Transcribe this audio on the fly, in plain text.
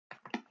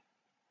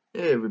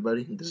Hey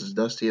everybody, this is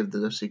Dusty of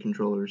the Dusty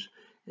Controllers,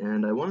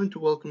 and I wanted to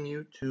welcome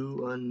you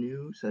to a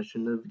new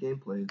session of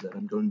gameplay that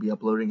I'm going to be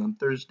uploading on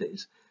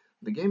Thursdays.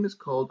 The game is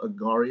called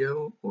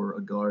Agario, or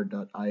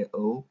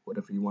agar.io,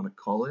 whatever you want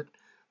to call it.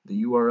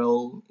 The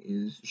URL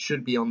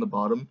should be on the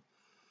bottom.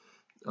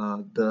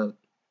 The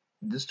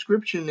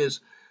description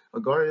is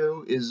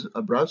Agario is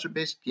a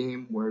browser-based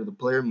game where the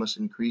player must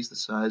increase the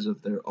size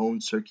of their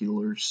own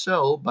circular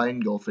cell by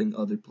engulfing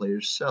other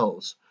players'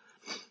 cells.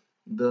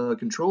 The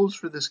controls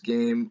for this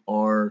game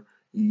are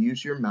you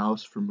use your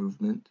mouse for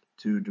movement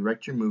to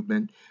direct your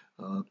movement.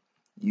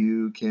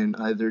 You can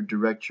either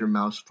direct your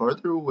mouse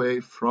farther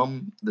away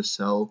from the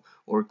cell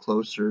or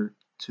closer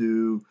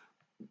to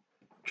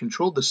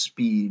control the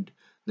speed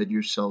that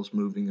your cell's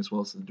moving as well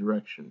as the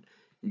direction.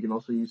 You can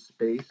also use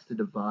space to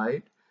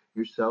divide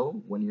your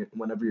cell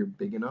whenever you're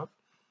big enough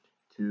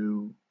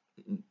to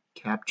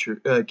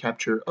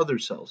capture other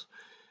cells.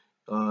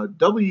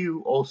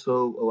 W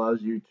also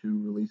allows you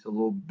to release a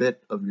little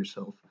bit of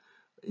yourself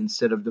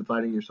instead of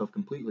dividing yourself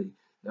completely.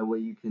 That way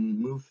you can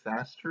move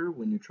faster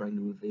when you're trying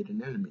to evade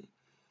an enemy.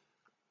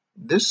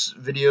 This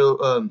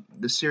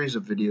series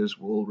of videos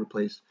will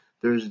replace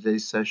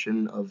Thursday's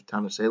session of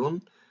Town of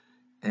Salem.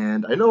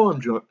 And I know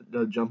I'm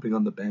jumping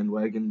on the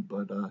bandwagon,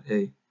 but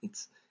hey,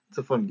 it's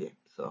a fun game.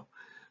 So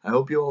I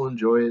hope you all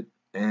enjoy it,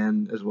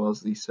 and as well as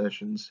these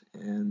sessions.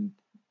 And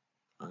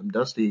I'm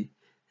Dusty,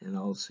 and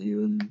I'll see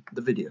you in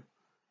the video.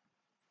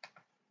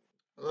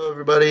 Hello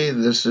everybody,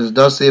 this is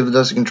Dusty of the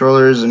Dusty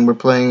Controllers, and we're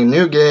playing a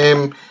new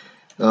game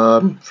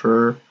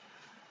for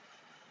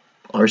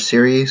our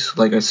series,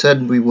 like I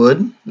said we would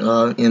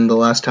in the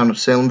last Town of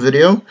Salem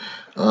video.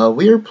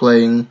 We are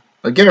playing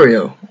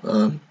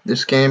Agario.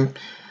 This game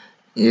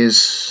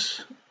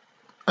is,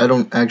 I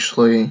think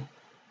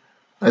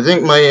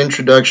my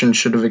introduction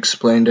should have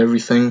explained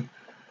everything.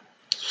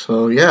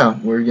 So yeah,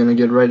 we're gonna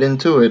get right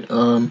into it.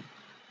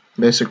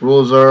 Basic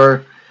rules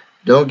are,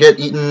 don't get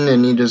eaten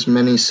and eat as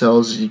many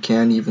cells as you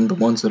can, even the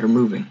ones that are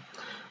moving.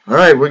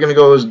 Alright, we're gonna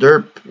go as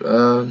Derp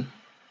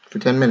for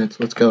 10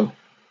 minutes. Let's go.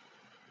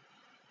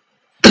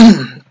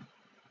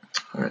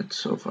 Alright,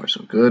 so far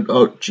so good.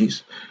 Oh,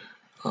 jeez.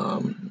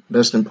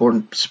 Best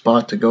important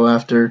spot to go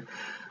after.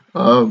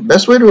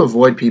 Best way to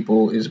avoid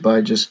people is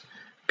by just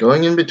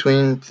going in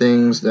between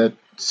things that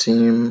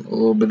seem a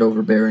little bit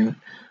overbearing.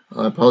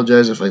 I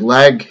apologize if I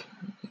lag.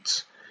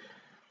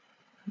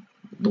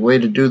 The way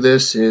to do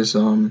this is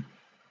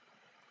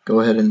go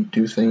ahead and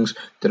do things.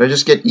 Did I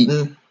just get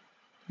eaten?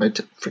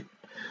 That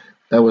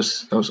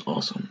was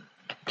awesome.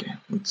 Okay,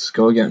 let's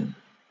go again.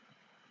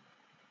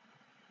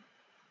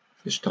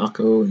 Fish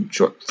taco and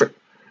short.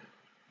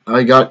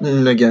 I got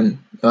eaten again.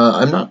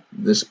 I'm not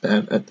this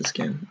bad at this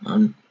game.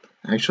 I'm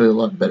actually a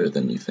lot better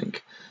than you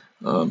think.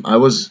 I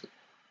was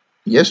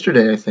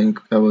yesterday. I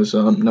think I was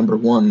number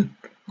 1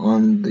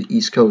 on the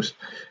East Coast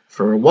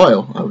for a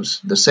while. I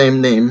was the same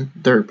name,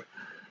 Derp,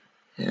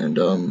 and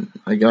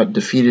I got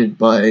defeated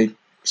by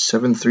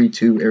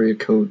 732 area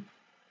code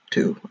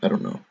 2. I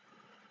don't know.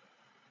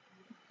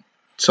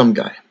 Some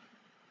guy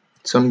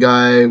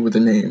with a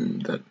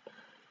name that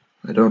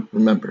I don't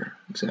remember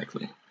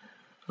exactly.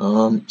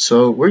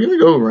 So we're gonna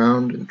go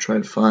around and try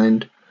to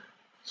find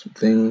some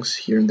things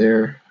here and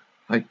there.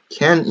 I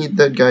can eat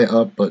that guy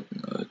up, but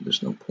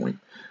there's no point.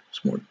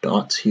 There's more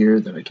dots here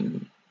that I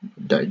can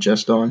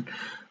digest on.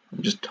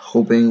 I'm just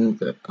hoping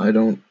that I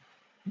don't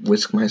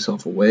whisk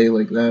myself away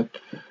like that.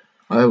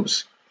 I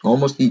was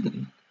almost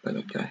eaten by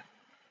that guy.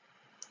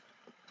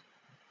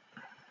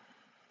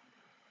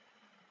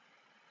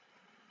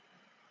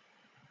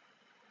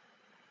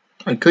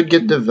 I could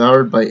get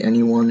devoured by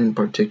anyone in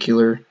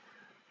particular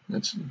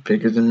that's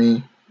bigger than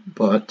me,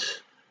 but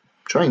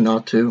I'm trying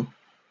not to.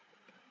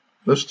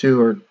 Those two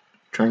are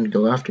trying to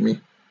go after me.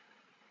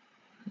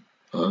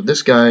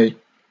 This guy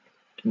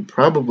can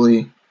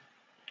probably...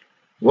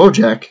 Whoa,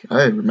 Jack,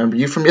 I remember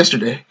you from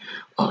yesterday.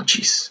 Oh,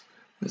 jeez,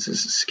 this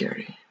is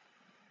scary.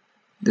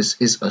 This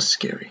is a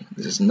scary.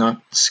 This is not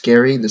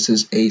scary, this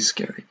is a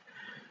scary.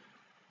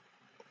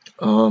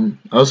 I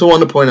also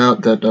want to point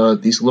out that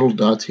these little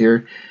dots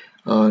here,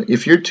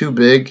 if you're too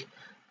big,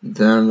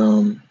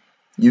 then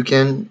you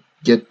can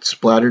get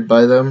splattered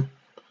by them.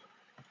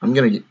 I'm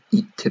gonna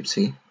eat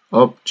Tipsy.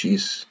 Oh,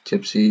 jeez,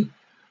 Tipsy,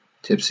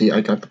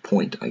 I got the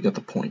point.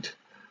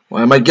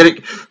 Why am I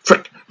getting...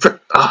 Frick!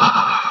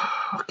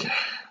 Okay.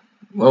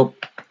 Well,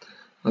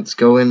 let's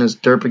go in as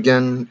Derp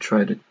again,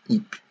 try to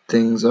eat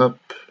things up.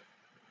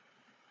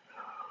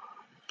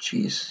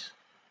 Jeez.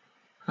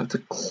 I have to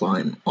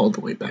climb all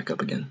the way back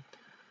up again.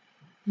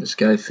 This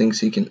guy thinks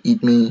he can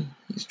eat me.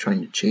 He's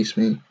trying to chase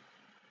me.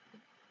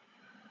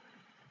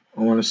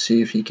 I want to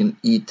see if he can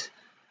eat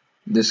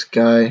this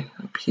guy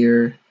up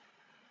here.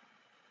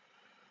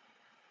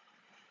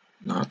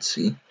 Not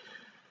see.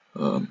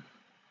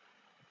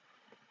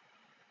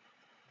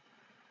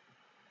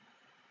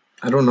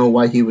 I don't know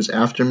why he was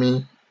after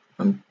me.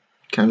 I'm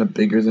kind of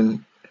bigger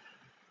than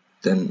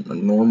a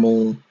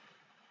normal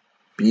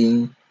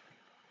being.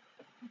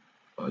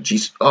 Oh,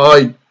 jeez. Oh,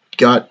 I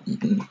got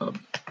eaten up.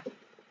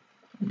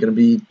 I'm gonna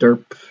be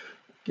Derp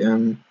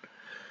again.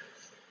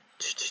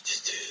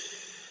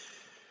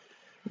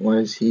 Why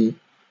is he?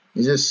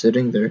 He's just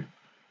sitting there.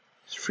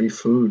 It's free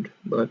food,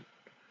 but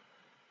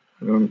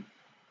I'm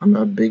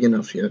not big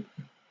enough yet.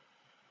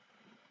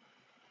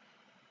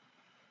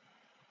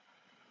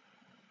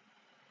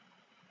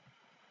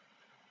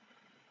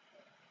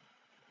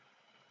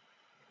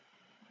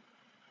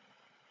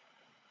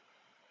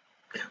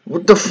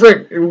 What the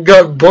frick? We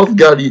both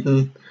got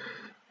eaten.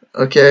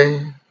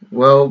 Okay,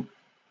 well,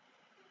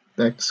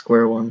 back to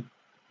square one.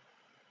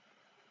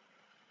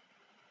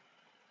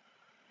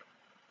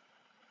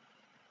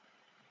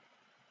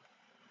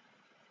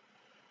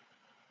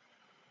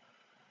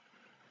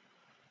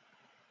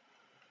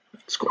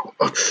 Square one.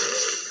 Oh,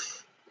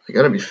 I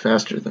gotta be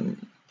faster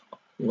than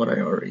what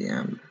I already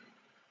am.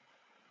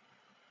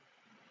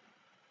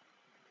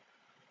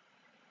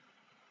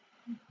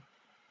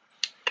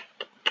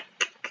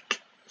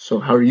 So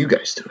how are you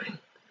guys doing?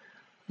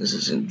 This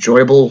is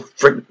enjoyable.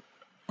 Frick,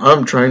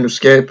 I'm trying to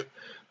escape.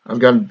 I've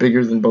gotten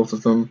bigger than both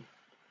of them.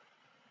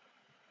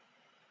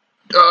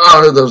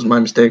 Ah, that was my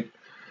mistake.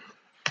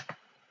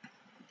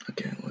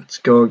 Okay, let's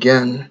go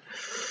again.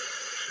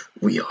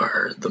 We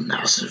are the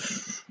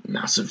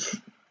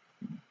massive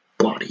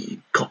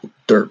body called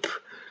Derp.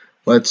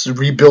 Let's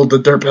rebuild the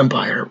Derp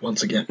Empire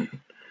once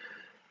again.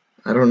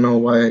 I don't know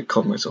why I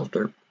called myself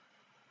Derp.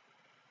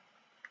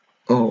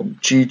 Oh,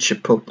 gee,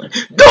 Chipotle.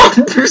 No,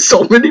 there's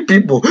so many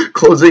people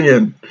closing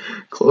in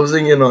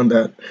on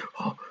that.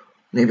 Oh,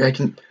 maybe I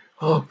can.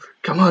 Oh,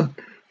 come on.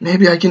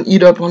 Maybe I can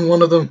eat up on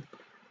one of them.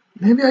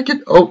 Maybe I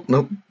can. Oh,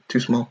 nope. Too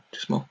small. Too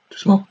small. Too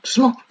small. Too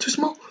small. Too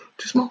small.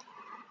 Too small.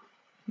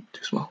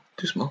 Too small.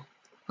 Too small.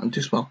 I'm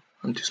too small.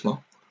 I'm too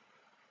small.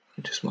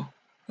 I'm too small.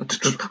 I'm too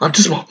small. I'm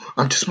too small.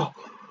 I'm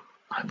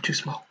too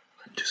small.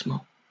 I'm too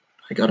small.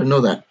 I gotta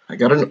know that. I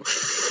gotta know.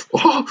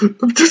 Oh,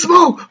 I'm too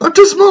small. I'm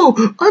too small.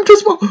 I'm too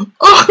small.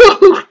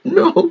 Oh,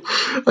 no.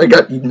 I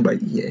got eaten by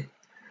EA.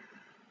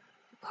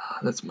 Ah,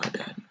 that's my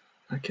bad.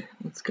 Okay,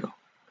 let's go.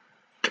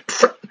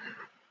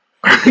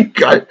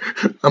 God,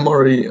 I'm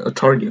already a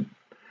target.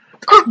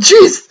 Oh,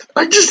 jeez.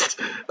 I just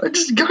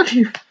got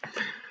here.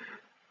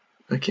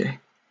 Okay.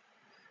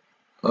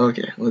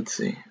 Okay, let's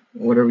see.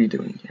 What are we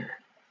doing here?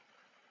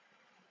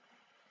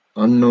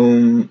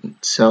 Unknown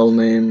cell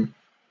name.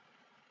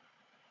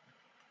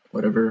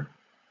 Whatever.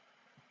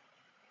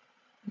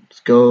 Let's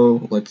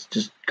go. Let's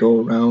just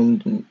go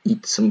around and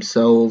eat some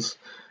cells.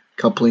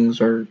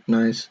 Couplings are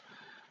nice.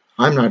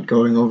 I'm not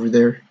going over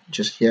there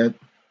just yet.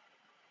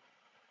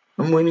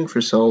 I'm waiting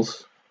for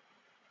cells.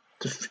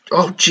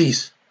 Oh,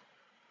 jeez.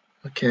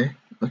 Okay,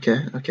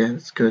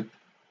 that's good.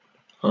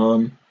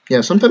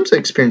 Yeah, sometimes I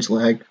experience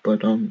lag,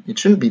 but it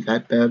shouldn't be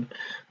that bad.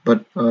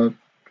 But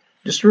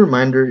just a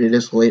reminder, it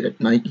is late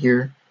at night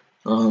here.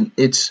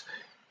 It's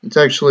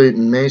actually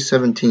May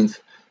 17th,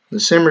 the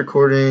same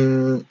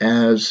recording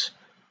as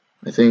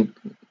I think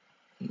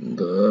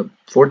the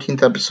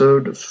 14th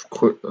episode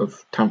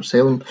of Town of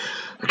Salem.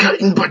 I got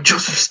eaten by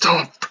Joseph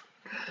Stone.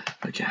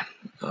 Okay,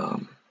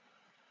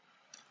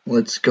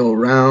 let's go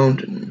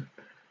around and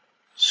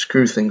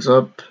screw things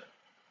up.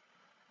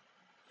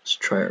 Let's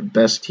try our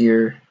best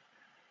here.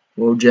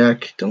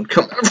 Wojak, don't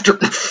come after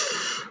me.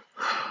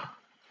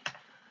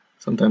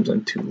 Sometimes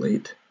I'm too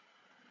late.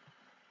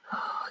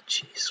 Oh,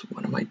 jeez,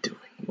 what am I doing?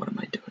 What am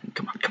I doing?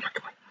 Come on.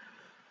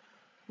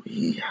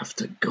 We have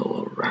to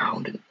go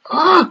around and...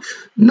 Ah!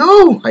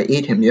 No! I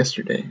ate him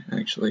yesterday,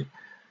 actually.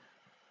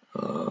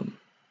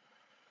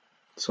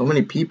 So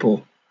many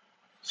people.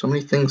 So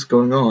many things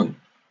going on.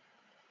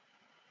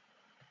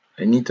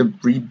 I need to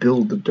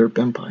rebuild the Derp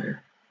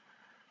Empire.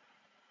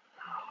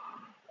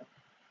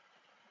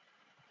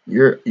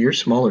 You're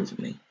smaller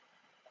than me.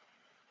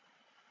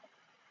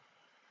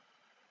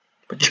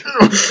 But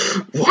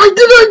why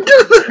did I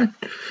do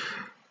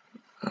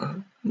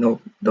that? No,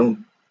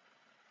 don't.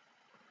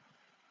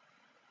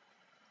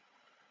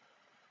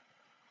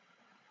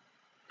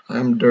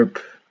 I'm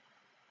Derp.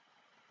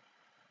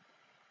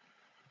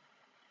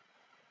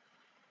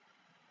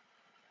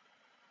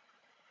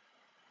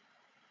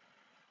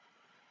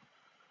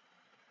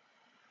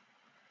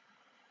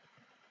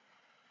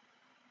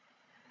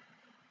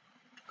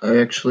 I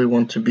actually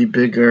want to be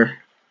bigger.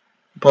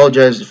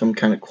 Apologize if I'm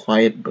kind of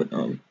quiet, but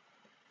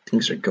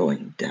things are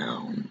going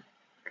down.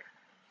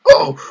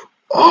 Oh,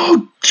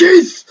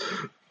 jeez.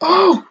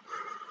 Oh,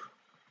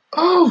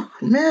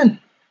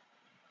 man.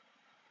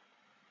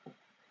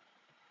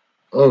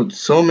 Oh,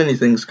 so many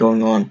things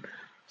going on.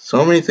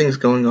 So many things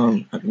going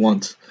on at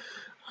once.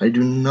 I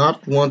do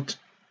not want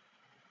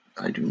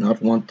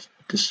to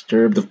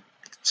disturb the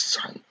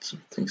silence of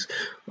things.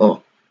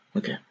 Oh,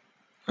 okay.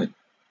 I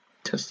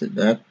tested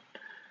that.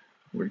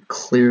 We're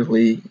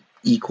clearly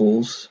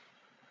equals.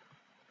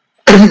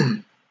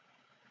 However,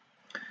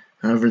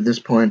 at this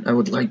point, I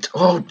would like to...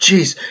 Oh,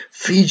 jeez.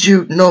 Feed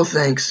you? No,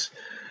 thanks.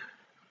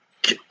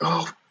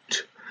 Oh,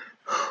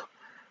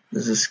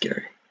 this is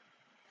scary.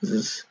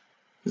 This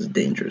is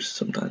dangerous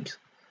sometimes.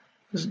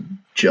 This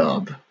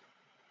job.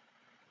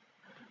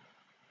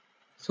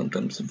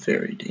 Sometimes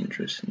very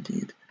dangerous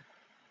indeed.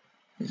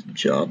 These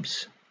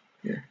jobs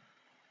here.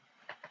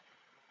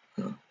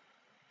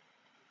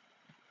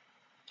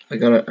 I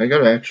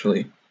gotta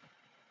actually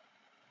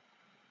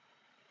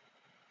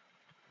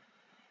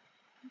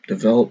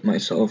develop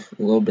myself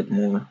a little bit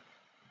more,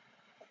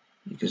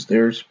 because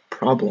there's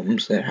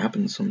problems that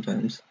happen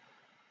sometimes,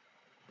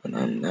 but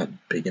I'm not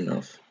big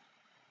enough.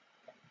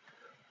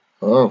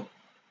 Oh.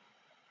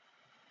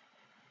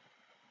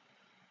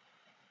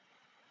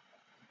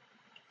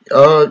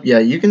 Yeah,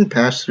 you can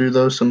pass through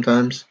those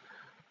sometimes.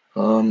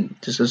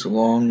 Just as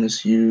long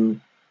as you...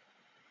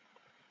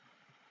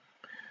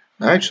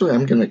 Actually,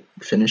 I'm gonna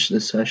finish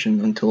this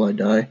session until I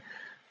die,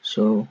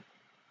 so...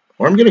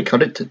 Or I'm gonna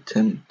cut it to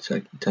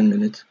 10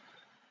 minutes,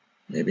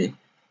 maybe.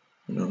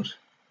 Who knows?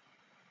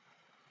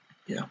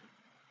 Yeah.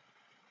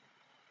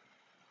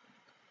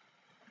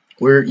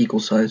 We're equal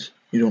size.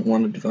 You don't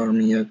want to devour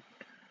me yet.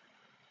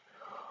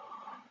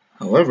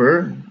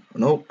 However,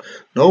 nope,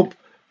 nope,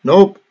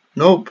 nope,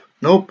 nope,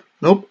 nope,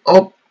 nope.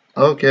 Oh,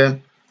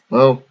 okay.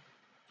 Well,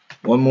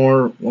 one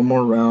more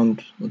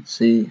round. Let's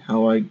see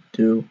how I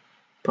do.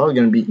 Probably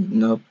gonna be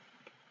eaten up.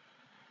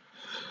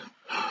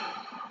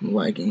 I'm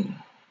lagging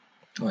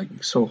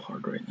so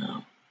hard right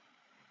now.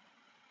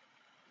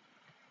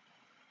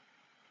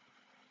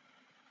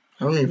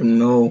 I don't even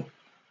know.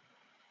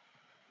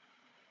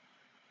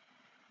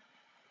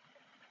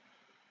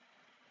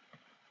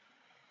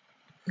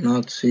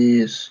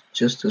 Nazi is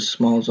just as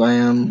small as I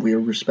am. We are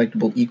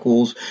respectable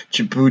equals.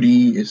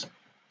 Djibouti is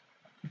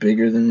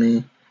bigger than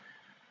me,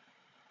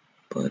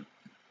 but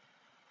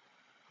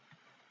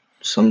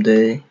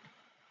someday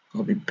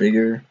I'll be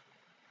bigger.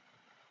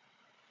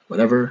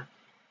 Whatever.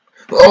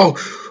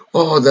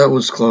 Oh, that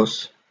was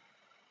close.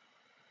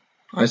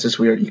 ISIS,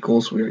 we are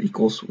equals. We are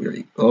equals. We are.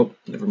 Oh,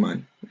 never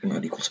mind. We're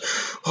not equals.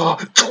 Oh,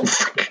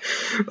 frick.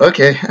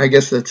 Okay, I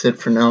guess that's it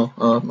for now.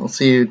 I'll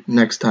see you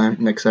next time,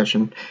 next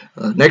session,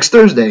 next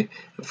Thursday,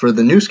 for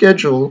the new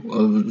schedule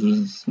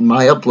of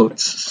my uploads.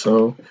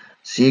 So,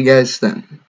 see you guys then.